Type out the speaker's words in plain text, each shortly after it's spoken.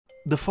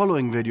The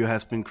following video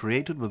has been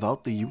created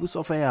without the use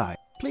of AI.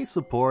 Please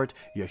support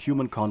your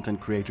human content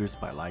creators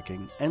by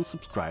liking and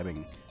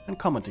subscribing and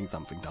commenting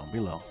something down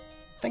below.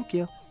 Thank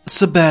you.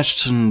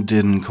 Sebastian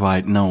didn't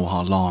quite know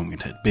how long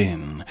it had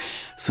been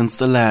since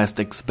the last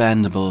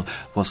expendable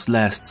was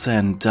last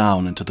sent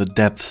down into the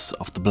depths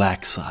of the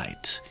black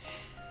site.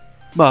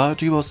 But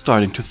he was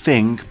starting to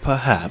think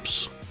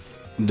perhaps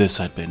this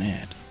had been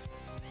it.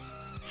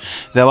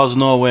 There was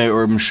no way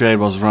Urban Shade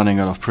was running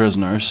out of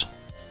prisoners.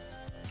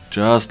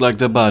 Just like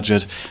the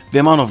budget, the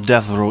amount of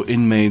death row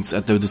inmates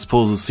at their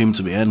disposal seemed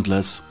to be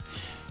endless.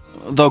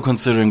 Though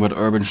considering what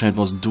Urban Shade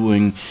was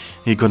doing,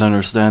 he could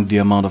understand the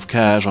amount of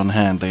cash on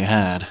hand they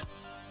had.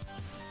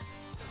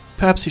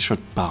 Perhaps he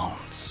should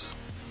bounce.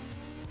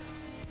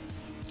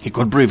 He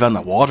could breathe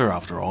underwater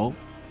after all,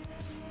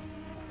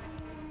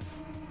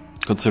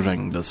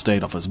 considering the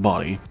state of his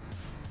body.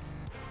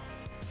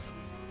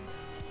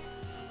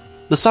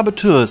 The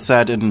saboteur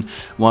sat in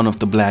one of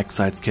the black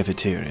site's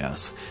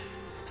cafeterias,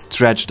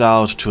 stretched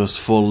out to his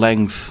full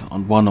length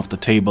on one of the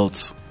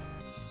tables,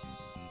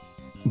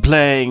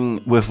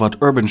 playing with what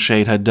Urban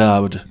Shade had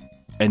dubbed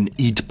an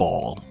eat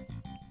ball.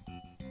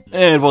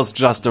 It was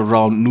just a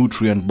round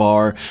nutrient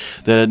bar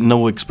that had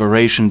no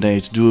expiration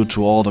date due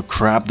to all the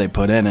crap they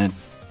put in it.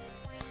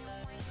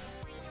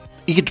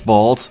 Eat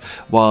balls,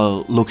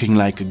 while looking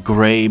like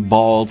grey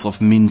balls of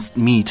minced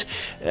meat,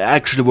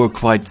 actually were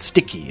quite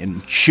sticky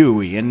and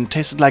chewy and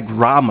tasted like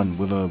ramen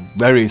with a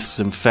very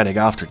synthetic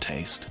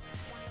aftertaste.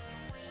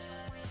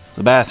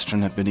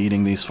 Sebastian had been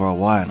eating these for a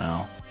while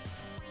now.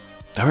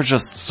 There were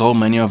just so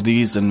many of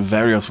these in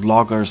various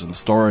lockers and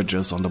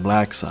storages on the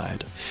black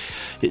side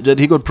that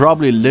he could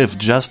probably live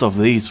just off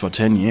these for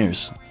 10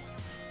 years.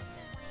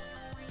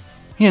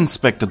 He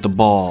inspected the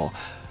ball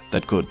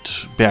that could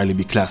barely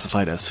be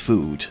classified as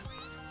food,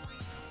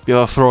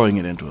 before throwing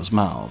it into his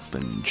mouth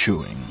and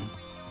chewing.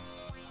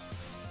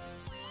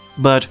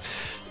 But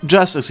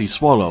just as he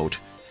swallowed,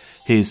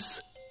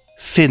 his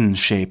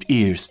fin-shaped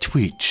ears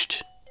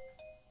twitched.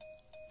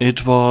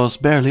 It was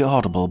barely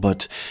audible,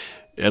 but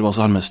it was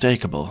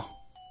unmistakable.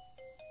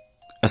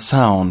 A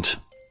sound.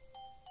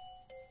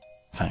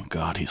 Thank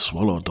God he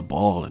swallowed the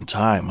ball in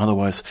time,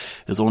 otherwise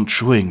his own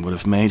chewing would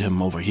have made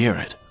him overhear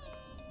it.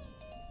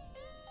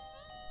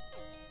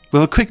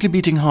 With a quickly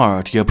beating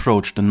heart, he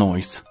approached the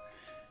noise.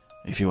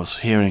 If he was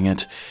hearing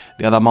it,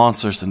 the other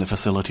monsters in the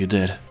facility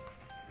did.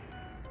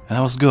 And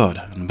that was good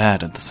and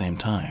bad at the same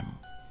time.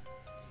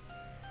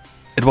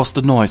 It was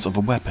the noise of a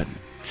weapon.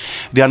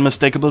 The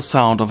unmistakable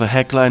sound of a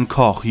Heckler &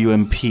 Koch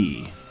UMP,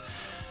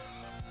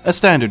 a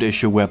standard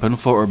issue weapon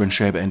for Urban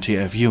Shape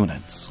NTF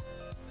units.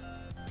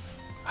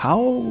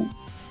 How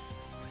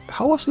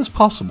was this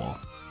possible?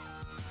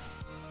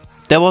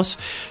 There was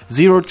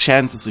zero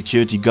chance a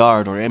security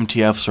guard or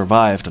MTF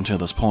survived until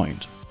this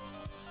point.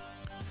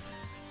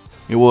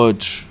 He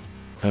would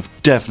have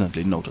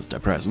definitely noticed their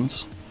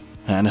presence.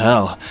 And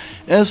hell,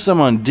 if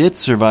someone did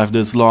survive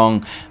this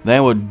long,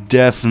 they would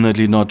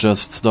definitely not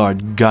just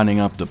start gunning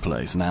up the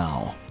place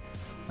now.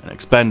 And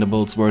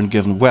expendables weren't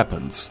given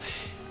weapons.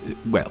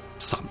 Well,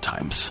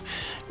 sometimes.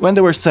 When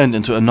they were sent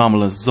into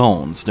anomalous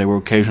zones, they were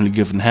occasionally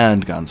given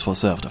handguns for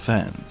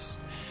self-defense.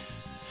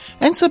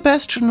 And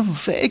Sebastian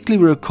vaguely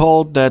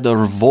recalled that a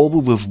revolver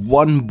with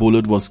one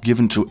bullet was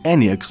given to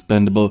any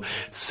expendable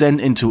sent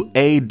into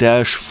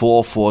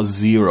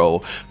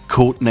A-440,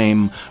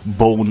 codename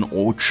Bone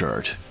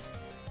Orchard.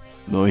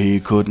 Though he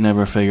could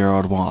never figure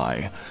out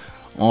why.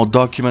 All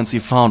documents he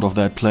found of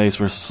that place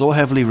were so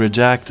heavily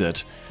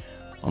redacted.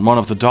 On one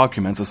of the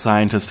documents, a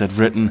scientist had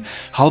written,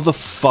 "How the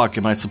fuck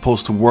am I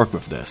supposed to work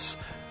with this?"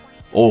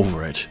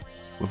 over it,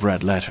 with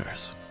red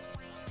letters.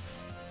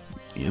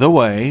 Either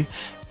way,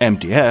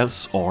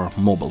 MTFs, or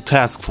Mobile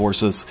Task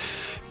Forces,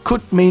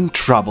 could mean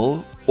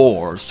trouble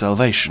or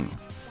salvation.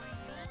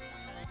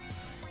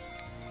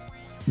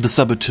 The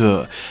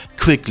saboteur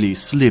quickly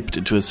slipped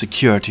into a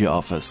security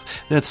office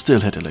that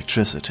still had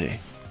electricity.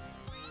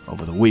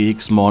 Over the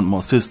weeks, more and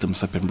more systems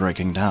had been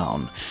breaking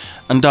down,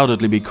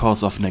 undoubtedly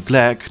because of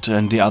neglect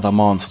and the other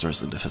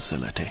monsters in the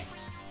facility.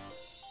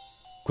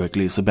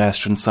 Quickly,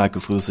 Sebastian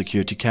cycled through the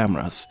security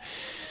cameras.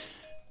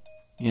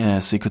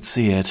 Yes, he could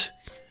see it.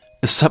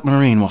 A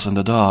submarine was in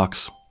the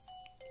docks.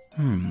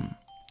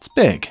 It's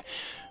big.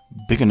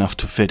 Big enough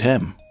to fit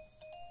him.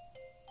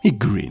 He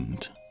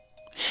grinned.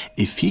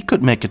 If he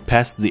could make it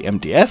past the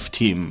MTF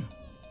team,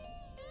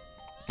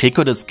 he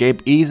could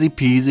escape easy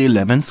peasy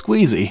lemon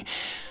squeezy.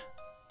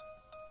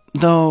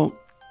 Though,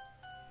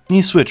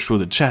 he switched through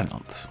the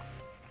channels.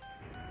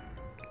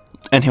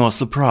 And he was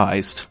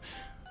surprised.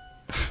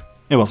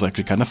 It was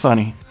actually kind of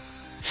funny.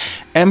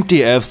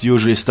 MTFs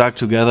usually stuck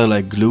together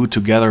like glued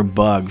together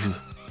bugs.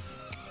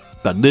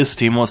 But this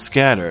team was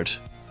scattered.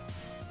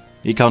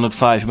 He counted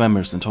 5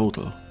 members in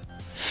total.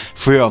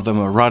 3 of them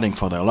were running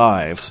for their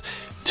lives.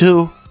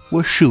 2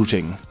 were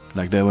shooting,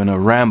 like they were in a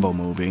Rambo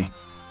movie.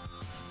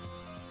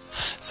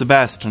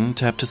 Sebastian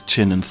tapped his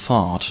chin in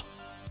thought.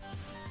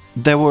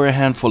 There were a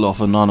handful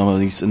of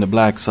anomalies in the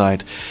black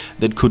site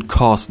that could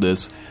cause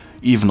this,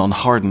 even on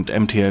hardened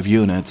MTF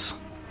units.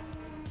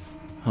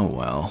 Oh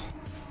well,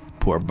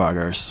 poor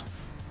buggers.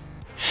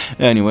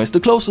 Anyways, the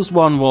closest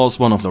one was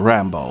one of the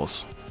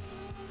Rambos.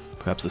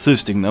 Perhaps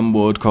assisting them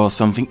would cause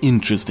something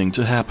interesting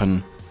to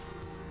happen.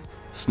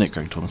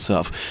 Snickering to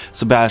himself,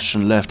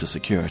 Sebastian left the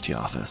security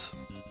office,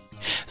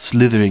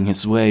 slithering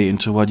his way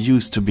into what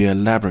used to be a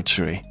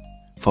laboratory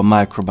for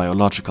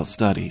microbiological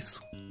studies.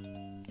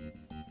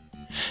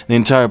 The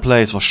entire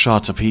place was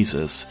shot to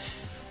pieces.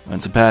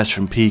 When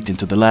Sebastian peeked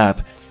into the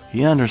lab,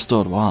 he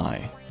understood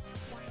why.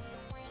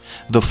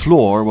 The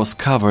floor was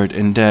covered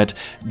in dead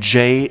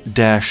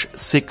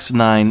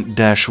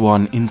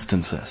J-69-1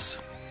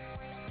 instances.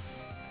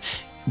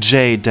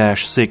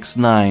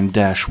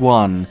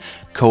 J-69-1,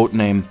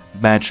 codename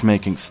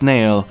Matchmaking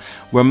Snail,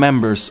 were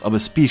members of a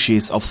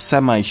species of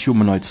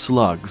semi-humanoid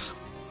slugs.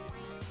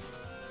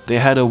 They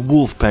had a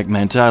wolf-pack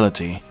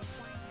mentality,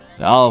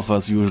 the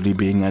alphas usually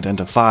being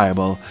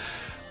identifiable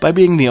by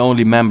being the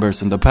only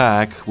members in the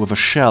pack with a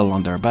shell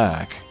on their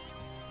back.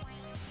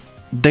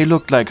 They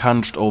looked like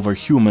hunched-over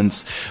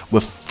humans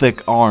with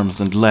thick arms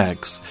and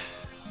legs,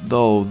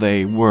 though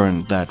they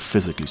weren't that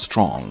physically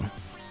strong.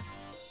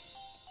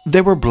 They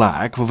were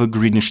black with a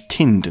greenish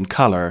tint in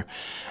color,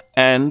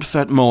 and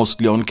fed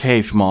mostly on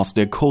cave moss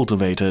they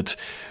cultivated,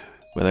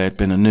 where they had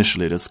been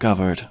initially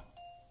discovered.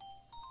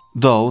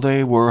 Though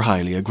they were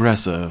highly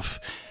aggressive,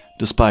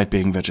 despite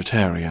being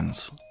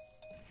vegetarians.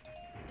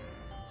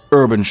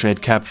 Urban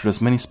Shade captured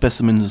as many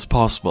specimens as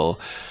possible,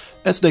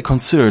 as they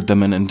considered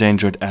them an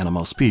endangered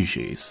animal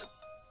species.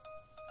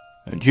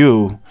 And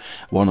you,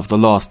 one of the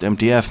lost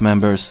MTF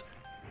members,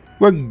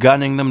 were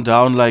gunning them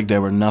down like they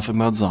were nothing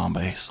but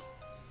zombies.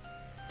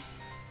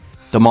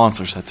 The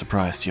monsters had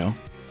surprised you,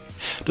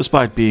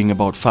 despite being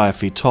about 5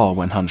 feet tall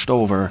when hunched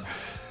over.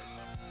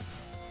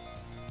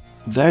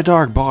 Their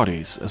dark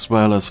bodies, as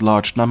well as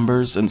large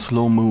numbers and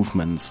slow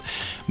movements,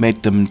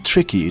 made them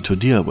tricky to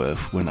deal with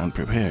when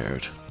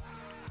unprepared.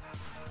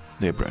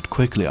 They bred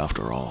quickly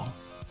after all.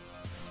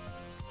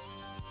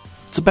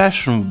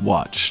 Sebastian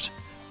watched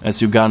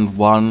as you gunned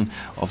one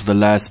of the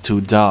last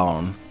two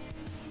down,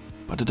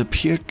 but it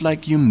appeared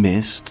like you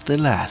missed the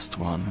last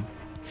one.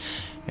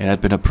 It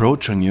had been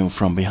approaching you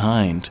from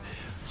behind,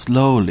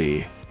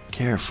 slowly,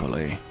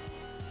 carefully.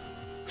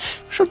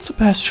 Should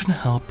Sebastian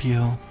help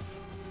you?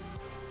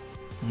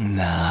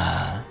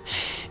 Nah,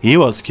 he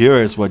was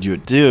curious what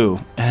you'd do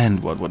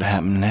and what would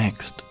happen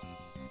next.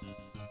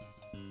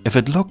 If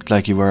it looked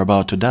like you were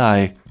about to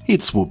die,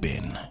 he'd swoop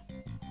in.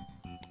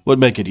 Would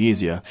make it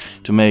easier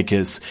to make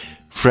his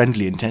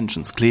friendly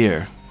intentions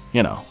clear,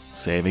 you know,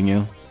 saving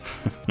you.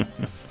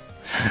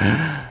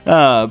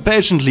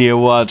 Patiently you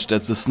watched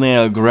as the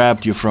snail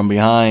grabbed you from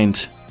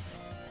behind.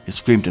 You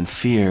screamed in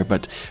fear,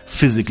 but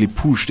physically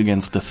pushed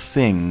against the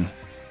thing.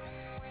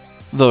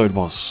 Though it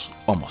was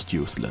almost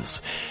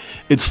useless.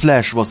 Its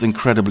flesh was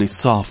incredibly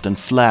soft and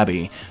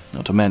flabby,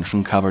 not to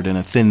mention covered in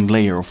a thin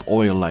layer of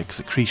oil-like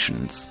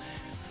secretions.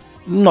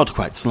 Not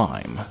quite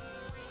slime.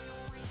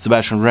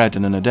 Sebastian read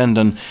in an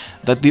addendum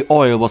that the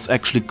oil was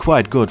actually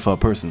quite good for a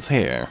person's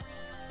hair.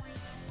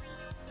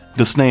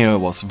 The snail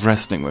was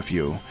wrestling with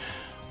you,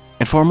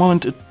 and for a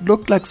moment it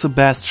looked like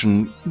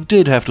Sebastian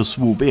did have to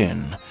swoop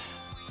in,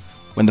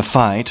 when the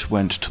fight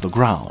went to the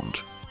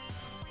ground.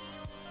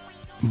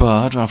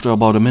 But after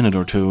about a minute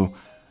or two,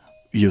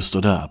 you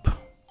stood up.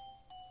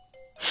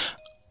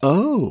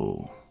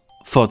 Oh,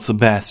 thought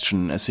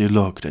Sebastian as he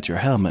looked at your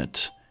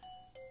helmet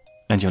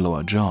and your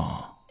lower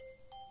jaw.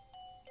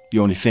 The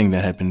only thing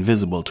that had been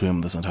visible to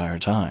him this entire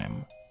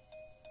time.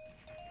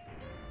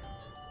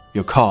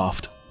 You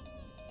coughed,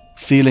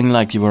 feeling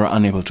like you were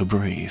unable to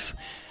breathe,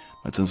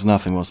 but since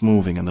nothing was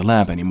moving in the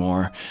lab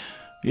anymore,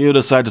 you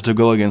decided to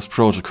go against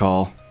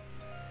protocol.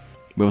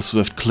 With a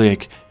swift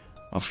click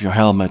of your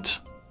helmet,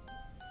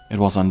 it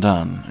was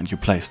undone and you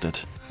placed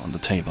it on the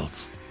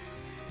tables.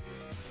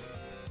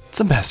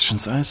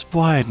 Sebastian's eyes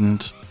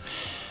widened.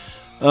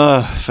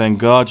 Thank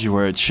God you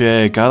were a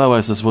chick,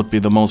 otherwise this would be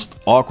the most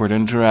awkward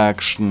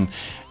interaction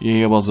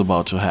he was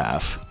about to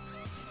have.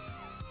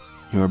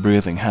 You were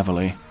breathing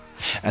heavily.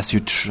 As you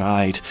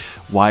tried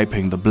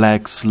wiping the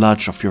black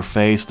sludge off your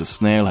face the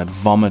snail had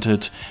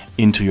vomited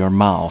into your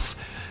mouth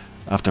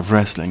after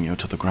wrestling you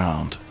to the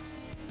ground.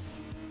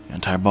 Your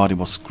entire body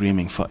was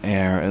screaming for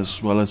air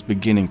as well as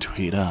beginning to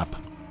heat up.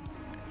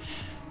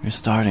 You're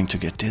starting to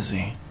get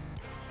dizzy.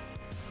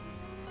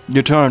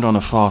 You turned on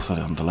a faucet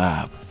in the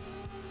lab,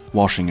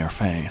 washing your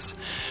face,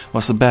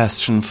 while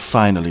Sebastian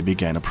finally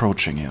began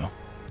approaching you.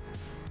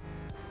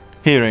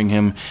 Hearing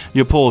him,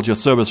 you pulled your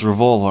service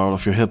revolver out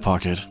of your hip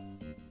pocket,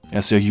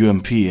 as your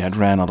UMP had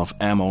ran out of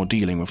ammo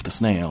dealing with the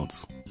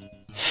snails.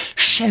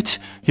 Shit!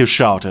 You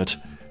shouted,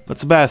 but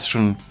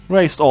Sebastian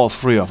raised all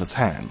three of his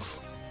hands.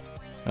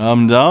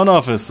 Calm down,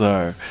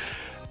 officer.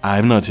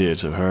 I'm not here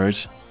to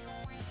hurt.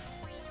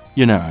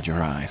 You narrowed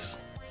your eyes.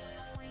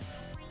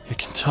 You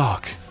can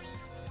talk.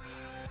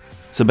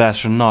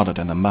 Sebastian nodded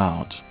and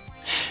bowed.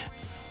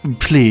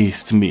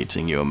 Pleased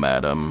meeting you,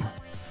 madam.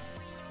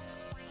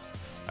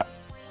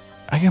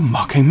 Are you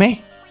mocking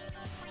me?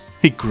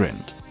 He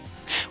grinned.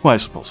 Well, I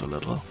suppose a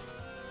little.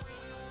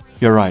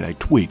 You're right, I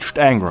twitched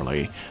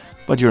angrily,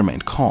 but you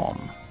remained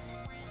calm.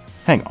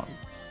 Hang on.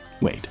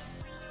 Wait.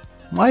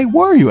 Why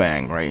were you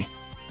angry?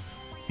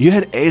 You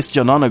had aced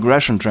your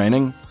non-aggression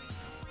training.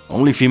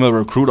 Only female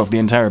recruit of the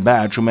entire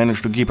batch who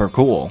managed to keep her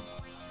cool.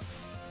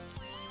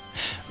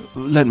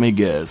 Let me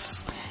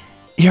guess.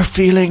 You're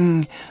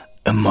feeling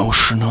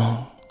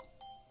emotional?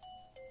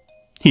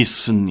 He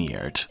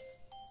sneered,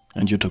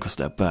 and you took a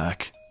step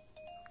back,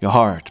 your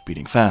heart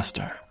beating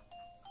faster.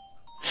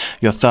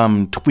 Your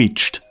thumb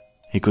twitched.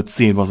 He could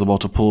see it was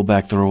about to pull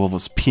back the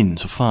revolver's pin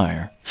to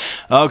fire.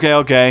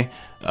 Okay.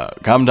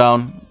 Calm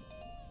down.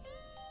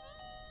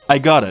 I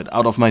got it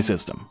out of my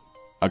system.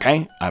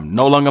 Okay? I'm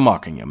no longer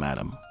mocking you,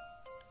 madam.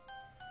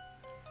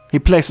 He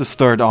placed his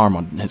third arm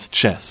on his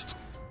chest.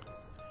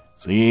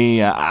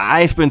 See,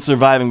 I've been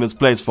surviving this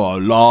place for a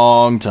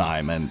long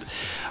time, and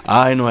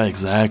I know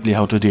exactly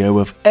how to deal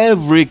with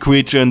every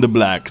creature in the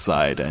black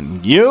side,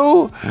 and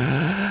you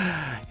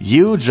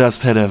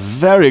just had a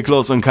very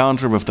close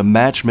encounter with the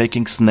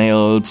matchmaking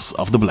snails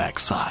of the black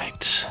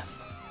side.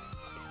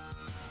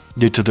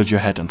 You tilted your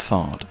head in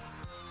thought.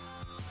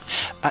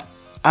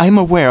 I'm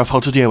aware of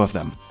how to deal with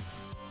them.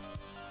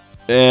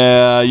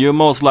 Yeah, you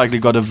most likely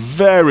got a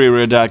very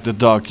redacted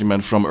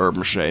document from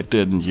Urban Shade,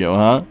 didn't you,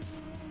 huh?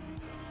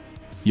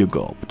 You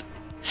gulped.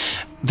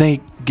 They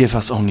give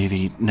us only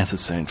the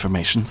necessary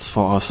information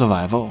for our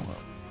survival.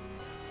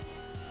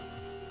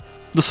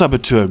 The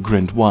saboteur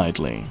grinned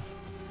widely.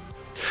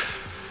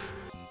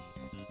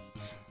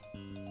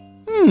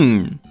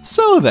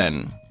 So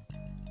then,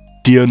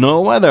 do you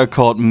know why they're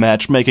called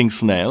matchmaking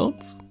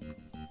snails?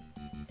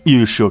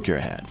 You shook your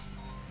head.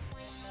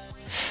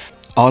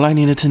 All I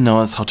needed to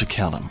know is how to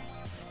kill them.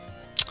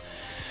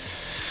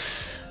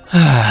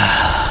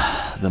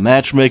 The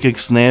matchmaking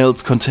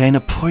snails contain a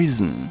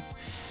poison.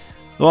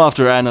 Though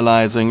after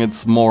analyzing,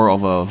 it's more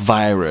of a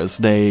virus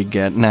they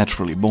get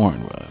naturally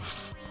born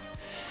with.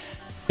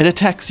 It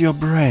attacks your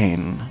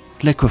brain,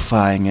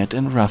 liquefying it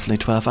in roughly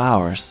 12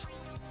 hours.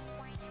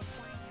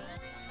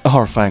 A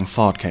horrifying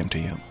thought came to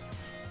you.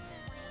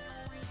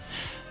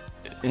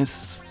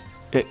 Is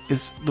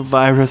the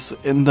virus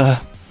in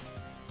the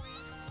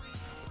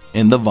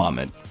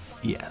vomit?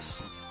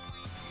 Yes.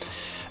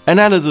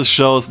 Analysis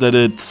shows that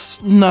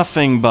it's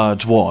nothing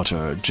but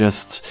water,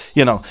 just,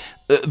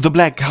 the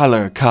black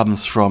color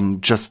comes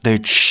from just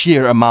the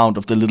sheer amount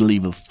of the little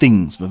evil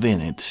things within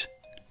it.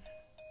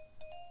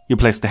 You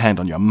placed the hand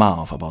on your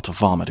mouth, about to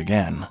vomit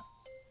again.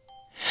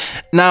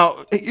 Now,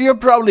 you're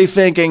probably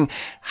thinking,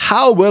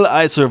 how will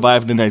I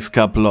survive the next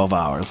couple of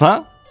hours,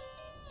 huh?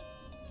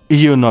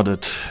 You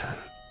nodded,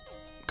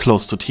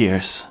 close to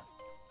tears.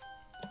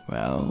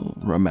 Well,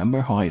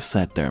 remember how I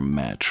said they're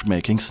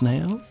matchmaking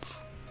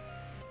snails?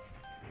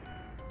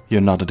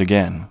 You nodded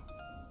again.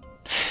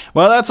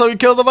 Well, that's how you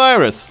kill the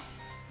virus.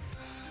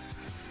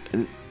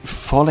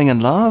 Falling in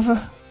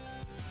love?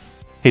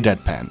 He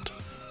deadpanned.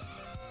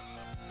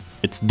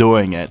 It's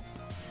doing it.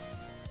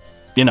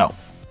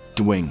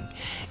 Doing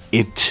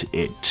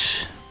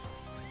it.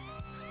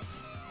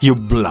 You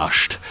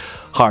blushed,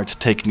 heart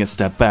taking a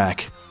step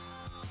back.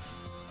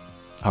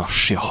 Out of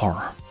sheer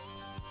horror.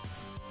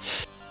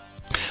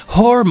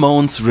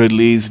 Hormones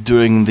released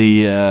during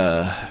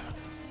the,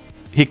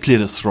 He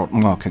cleared his throat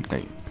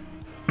mockingly.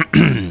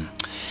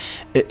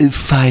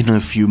 Final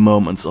few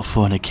moments of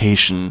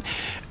fornication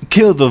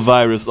kill the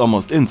virus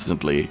almost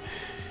instantly.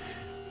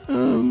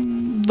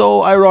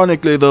 Though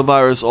ironically the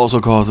virus also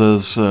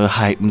causes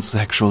heightened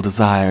sexual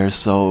desire,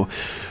 so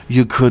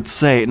you could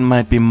say it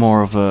might be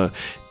more of a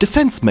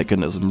defense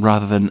mechanism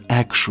rather than an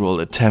actual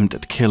attempt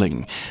at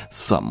killing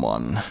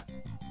someone.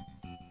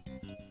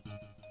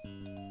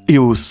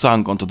 You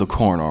sunk onto the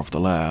corner of the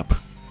lab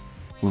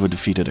with a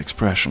defeated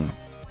expression.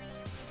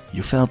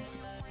 You felt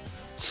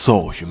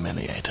so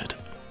humiliated.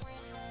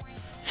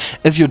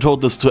 If you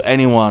told this to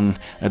anyone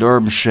at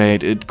Urban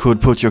Shade, it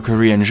could put your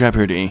career in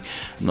jeopardy,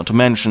 not to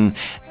mention,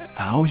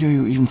 how are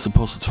you even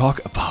supposed to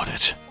talk about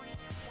it?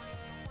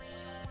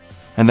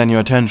 And then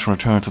your attention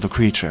returned to the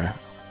creature,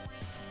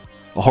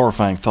 a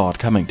horrifying thought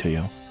coming to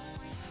you.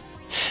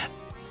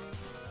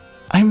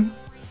 I'm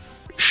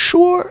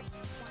sure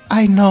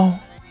I know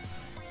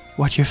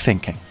what you're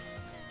thinking.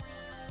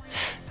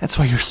 That's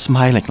why you're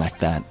smiling like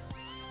that.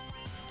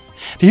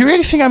 Do you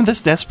really think I'm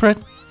this desperate?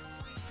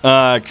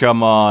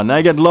 Come on,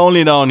 I get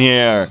lonely down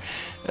here.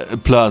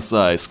 Plus,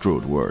 I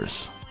screwed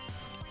worse.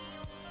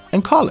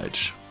 In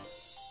college.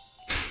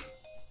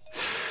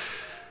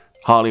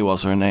 Holly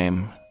was her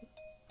name.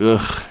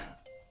 Ugh.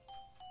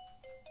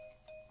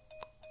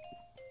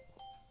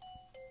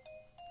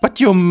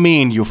 What you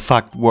mean you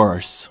fucked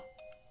worse?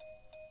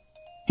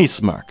 He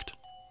smirked.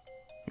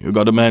 You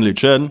got a manly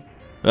chin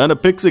and a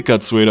pixie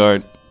cut,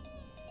 sweetheart.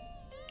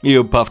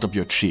 You puffed up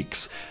your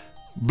cheeks,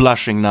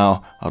 blushing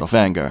now out of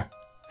anger.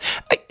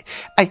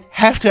 I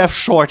have to have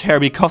short hair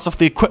because of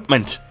the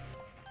equipment.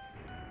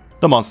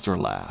 The monster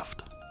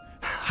laughed.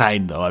 I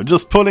know, I'm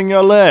just pulling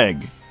your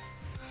leg.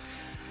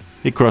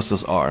 He crossed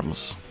his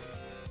arms.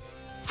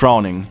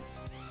 Frowning,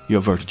 you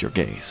averted your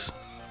gaze.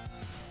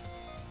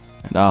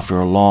 And after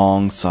a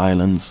long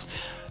silence,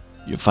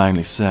 You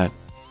finally said,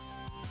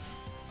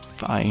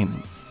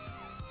 "Fine."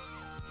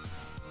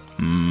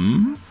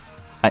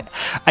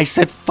 I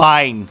said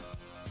fine.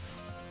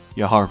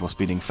 Your heart was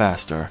beating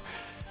faster,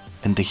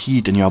 and the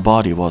heat in your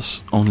body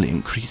was only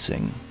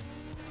increasing.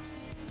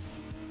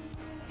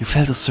 You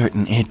felt a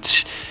certain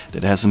itch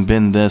that hasn't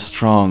been this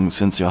strong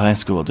since your high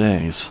school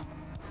days.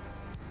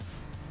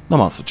 The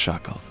monster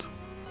chuckled.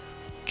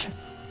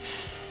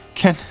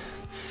 Can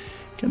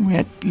we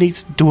at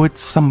least do it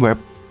somewhere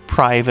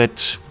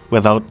private,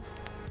 without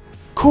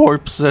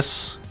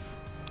corpses?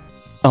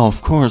 Oh,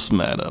 of course,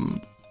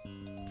 madam.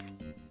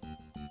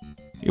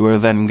 You were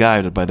then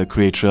guided by the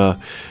creature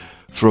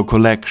through a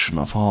collection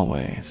of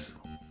hallways.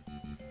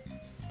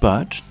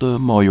 But the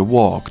more you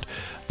walked,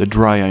 the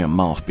drier your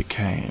mouth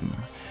became.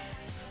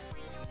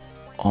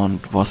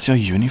 And was your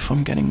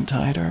uniform getting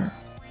tighter?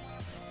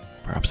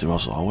 Perhaps it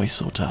was always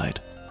so tight.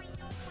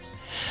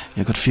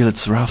 You could feel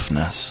its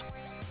roughness,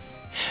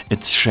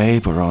 its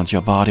shape around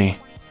your body,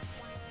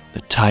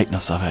 the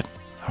tightness of it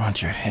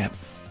around your hip.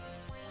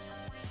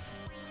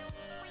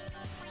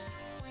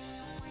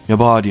 Your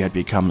body had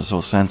become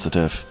so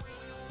sensitive.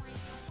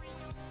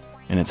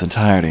 In its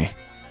entirety,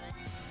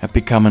 had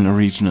become an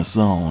erogenous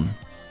zone.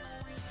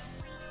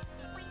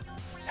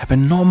 It had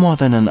been no more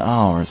than an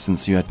hour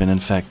since you had been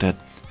infected,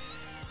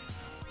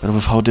 but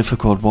with how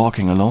difficult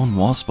walking alone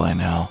was by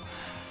now,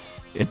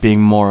 it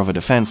being more of a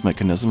defense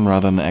mechanism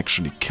rather than an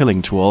actually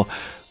killing tool,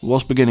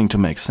 was beginning to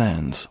make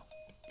sense.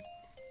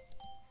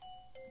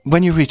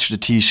 When you reached the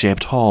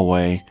T-shaped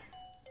hallway,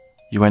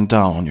 you went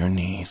down on your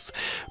knees,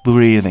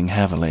 breathing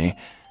heavily,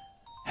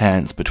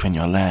 hands between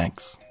your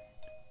legs.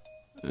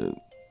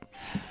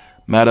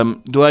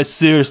 Madam, do I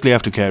seriously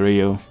have to carry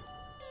you?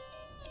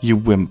 You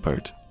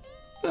whimpered.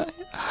 I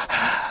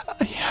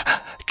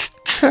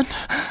can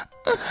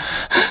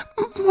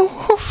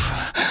move.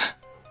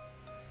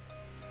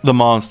 The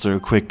monster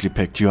quickly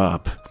picked you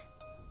up.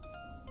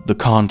 The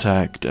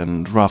contact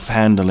and rough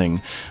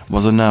handling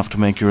was enough to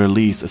make you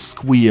release a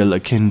squeal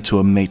akin to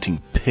a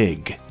mating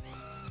pig.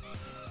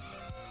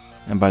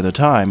 And by the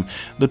time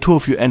the two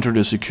of you entered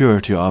the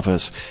security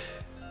office,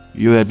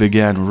 you had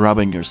begun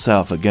rubbing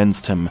yourself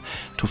against him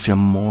to feel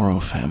more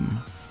of him.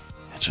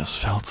 It just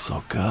felt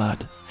so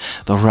good.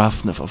 The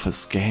roughness of his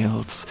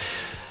scales,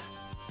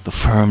 the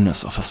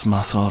firmness of his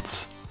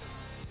muscles.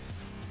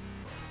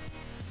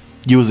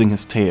 Using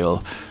his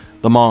tail,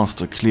 the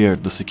monster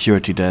cleared the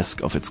security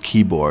desk of its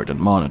keyboard and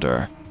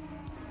monitor.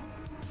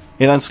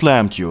 He then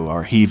slammed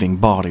your heaving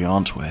body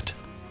onto it.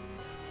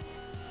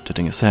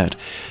 Tilting his head,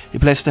 he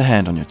placed a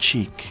hand on your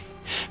cheek,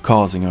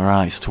 causing your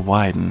eyes to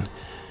widen.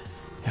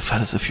 It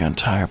felt as if your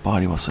entire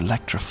body was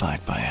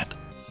electrified by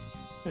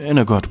it. In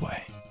a good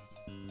way.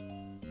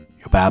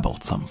 You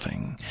babbled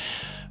something,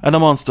 and the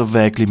monster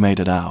vaguely made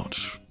it out,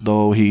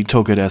 though he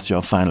took it as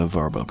your final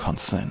verbal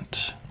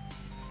consent.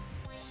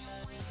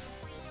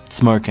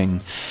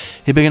 Smirking,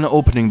 he began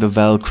opening the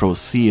Velcro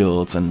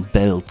seals and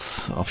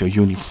belts of your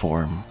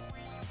uniform,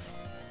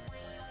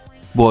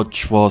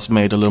 which was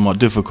made a little more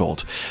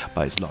difficult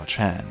by his large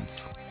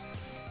hands.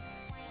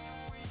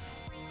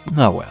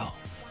 Oh well.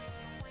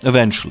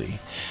 Eventually,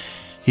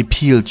 he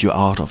peeled you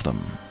out of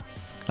them,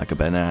 like a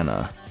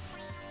banana.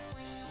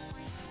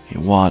 He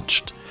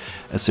watched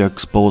as your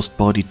exposed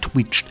body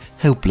twitched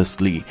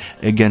helplessly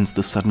against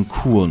the sudden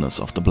coolness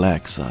of the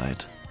black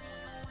side.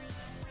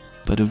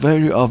 But it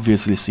very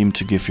obviously seemed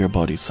to give your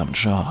body some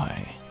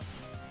joy.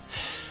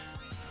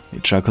 He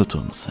chuckled to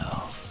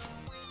himself,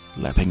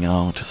 lapping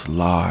out his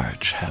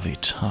large, heavy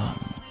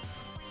tongue.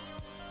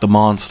 The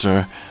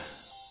monster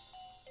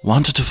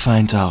wanted to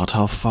find out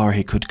how far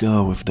he could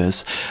go with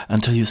this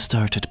until you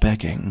started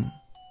begging.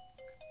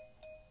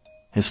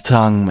 His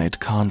tongue made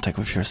contact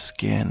with your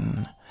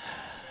skin,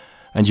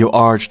 and you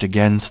arched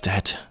against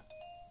it.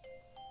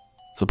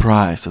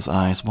 Surprised, his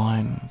eyes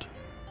widened.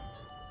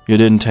 You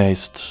didn't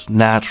taste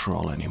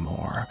natural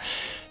anymore.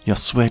 Your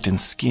sweat and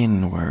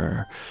skin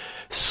were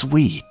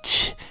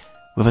sweet,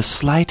 with a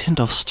slight hint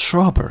of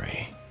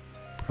strawberry.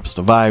 Perhaps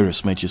the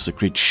virus made you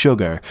secrete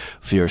sugar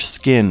for your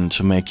skin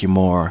to make you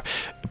more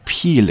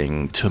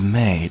appealing to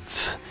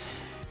mates.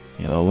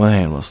 Either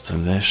way, it was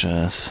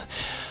delicious.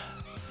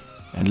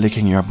 And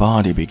licking your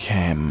body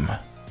became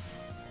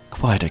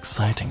quite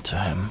exciting to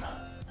him.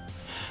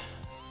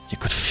 You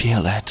could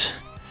feel it.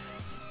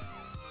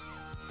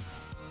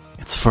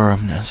 Its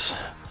firmness,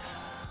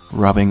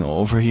 rubbing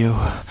over you,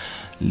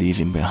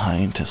 leaving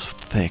behind his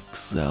thick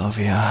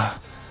salvia.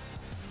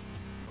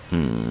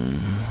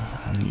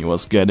 He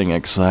was getting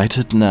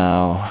excited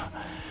now.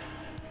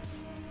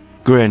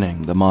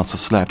 Grinning, the monster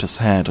slapped his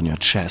hand on your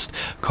chest,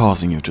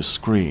 causing you to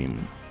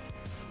scream.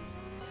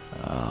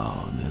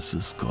 Oh, this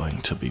is going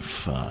to be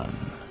fun,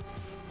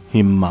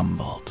 he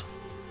mumbled.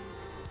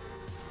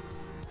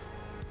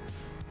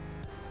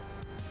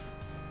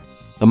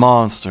 The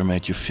monster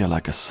made you feel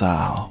like a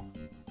sow.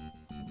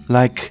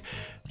 Like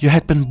you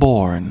had been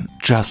born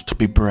just to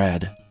be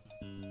bred.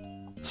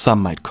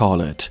 Some might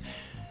call it,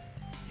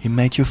 he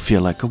made you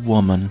feel like a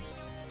woman.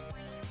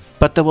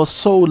 But there was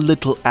so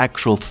little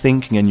actual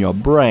thinking in your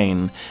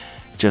brain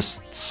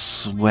Just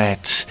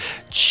sweat,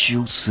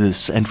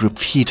 juices, and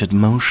repeated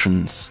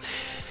motions.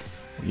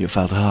 You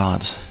felt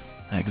hot,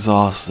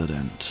 exhausted,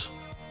 and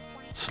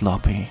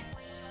sloppy.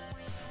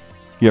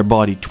 Your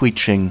body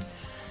twitching.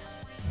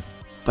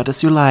 But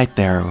as you lied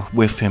there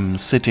with him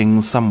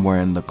sitting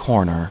somewhere in the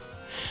corner,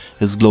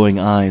 his glowing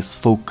eyes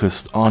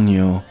focused on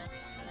you,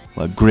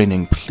 while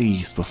grinning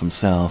pleased with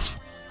himself,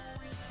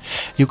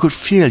 you could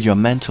feel your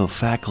mental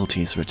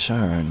faculties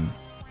return,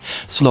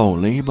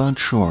 slowly but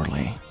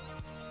surely.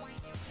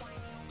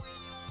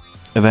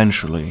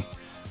 Eventually,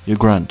 you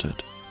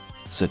grunted,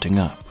 sitting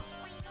up,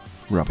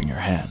 rubbing your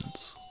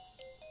hands.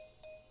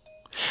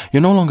 You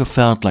no longer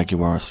felt like you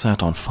were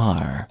set on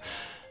fire,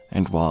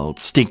 and while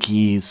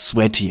sticky,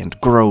 sweaty, and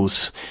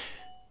gross,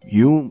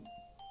 you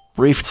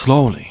breathed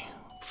slowly,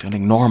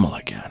 feeling normal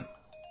again.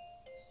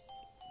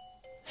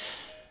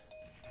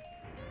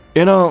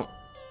 You know,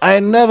 I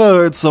never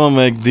heard someone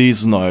make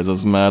these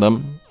noises,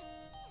 madam.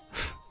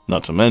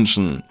 Not to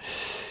mention,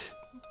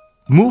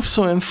 move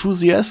so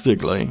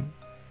enthusiastically.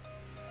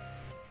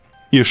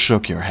 You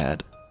shook your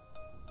head.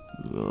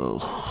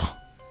 Ugh.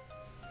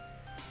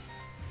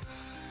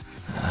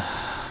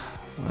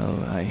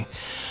 Well,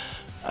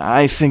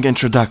 I think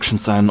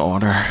introductions are in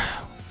order.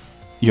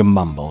 You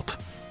mumbled.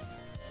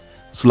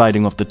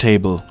 Sliding off the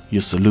table,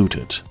 you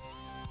saluted,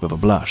 with a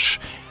blush.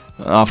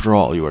 After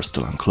all, you were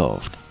still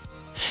unclothed.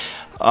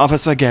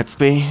 Officer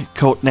Gatsby,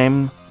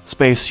 codename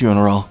Space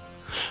Funeral.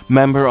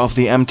 Member of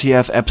the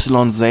MTF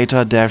Epsilon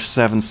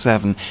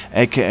Zeta-77,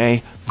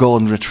 aka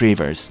Golden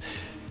Retrievers.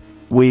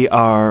 We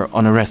are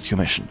on a rescue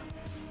mission.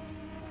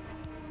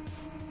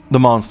 The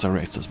monster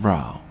raised his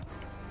brow.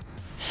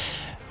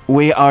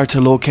 We are to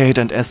locate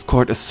and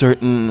escort a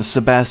certain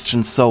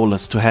Sebastian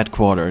Soulless to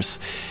headquarters.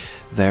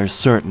 They're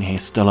certain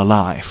he's still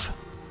alive.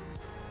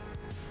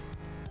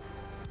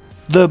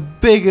 The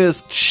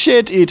biggest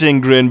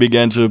shit-eating grin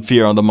began to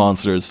appear on the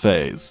monster's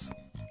face.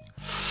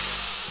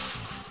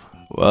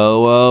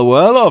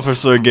 Well,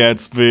 Officer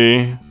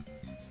Gatsby.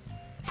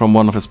 From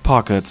one of his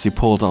pockets, he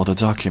pulled out a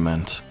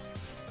document.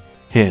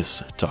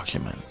 His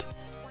document.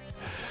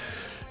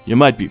 You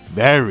might be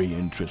very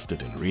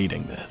interested in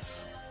reading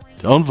this.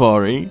 Don't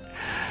worry,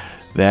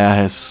 there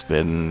has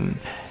been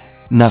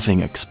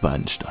nothing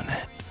expunged on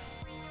it.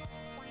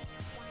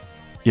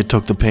 You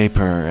took the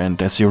paper,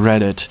 and as you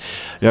read it,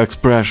 your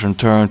expression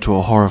turned to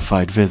a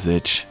horrified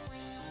visage.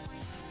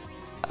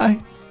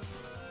 I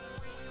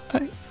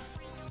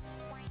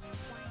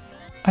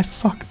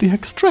fucked the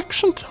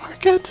extraction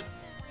target.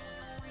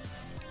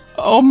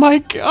 Oh my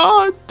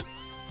god.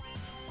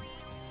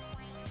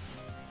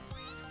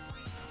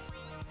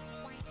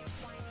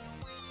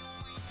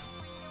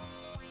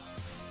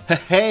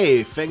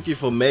 Hey, thank you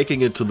for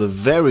making it to the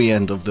very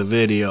end of the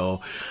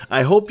video.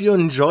 I hope you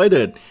enjoyed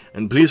it,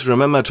 and please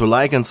remember to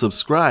like and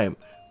subscribe.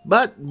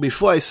 But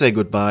before I say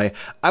goodbye,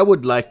 I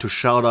would like to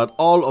shout out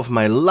all of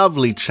my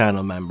lovely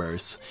channel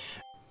members.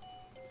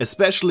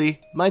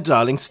 Especially my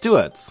darling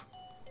stewards.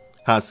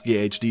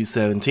 Husky HD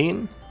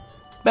 17,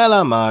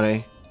 Bella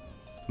Mare,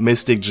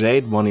 Mystic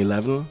Jade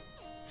 111,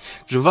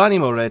 Giovanni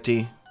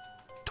Moretti,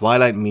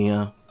 Twilight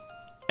Mia,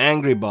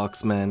 Angry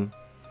Boxman,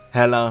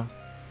 Hella,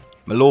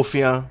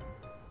 Melofia,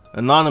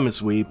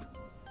 Anonymous Weep,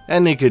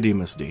 and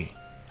Nicodemus D.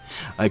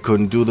 I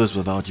couldn't do this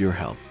without your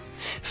help.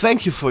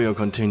 Thank you for your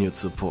continued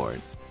support.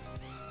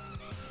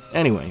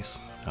 Anyways,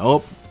 I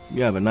hope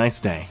you have a nice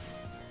day.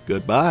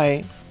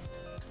 Goodbye.